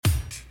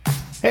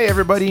Hey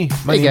everybody,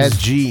 my Hey, name is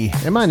guys. G.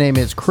 And my name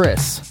is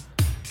Chris.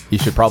 You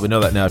should probably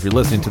know that now if you're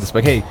listening to this.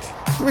 But hey,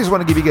 we just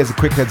want to give you guys a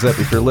quick heads up.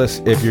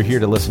 If you're here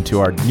to listen to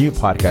our new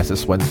podcast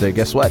this Wednesday,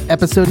 guess what?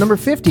 Episode number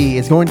 50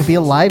 is going to be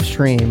a live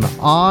stream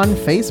on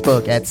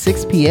Facebook at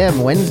 6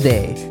 p.m.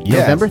 Wednesday,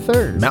 November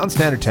 3rd. Mountain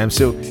Standard Time.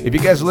 So if you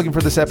guys are looking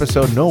for this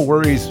episode, no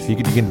worries. You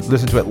can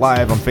listen to it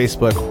live on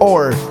Facebook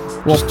or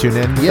just tune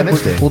in the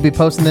next day. We'll be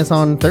posting this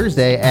on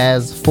Thursday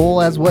as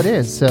full as what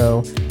is.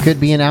 So could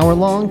be an hour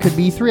long, could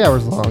be 3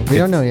 hours long. We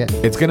don't know yet.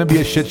 It's going to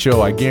be a shit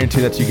show. I guarantee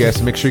that to you guys.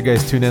 So make sure you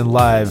guys tune in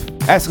live.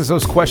 Ask us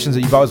those questions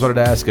that you've always wanted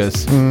to ask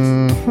us.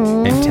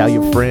 Mm-hmm. And tell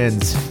your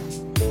friends.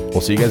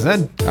 We'll see you guys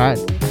then. All right.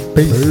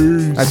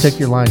 Peace. I took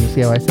your line. You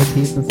see how I said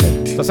peace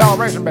instead? The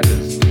celebration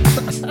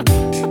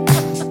bitches.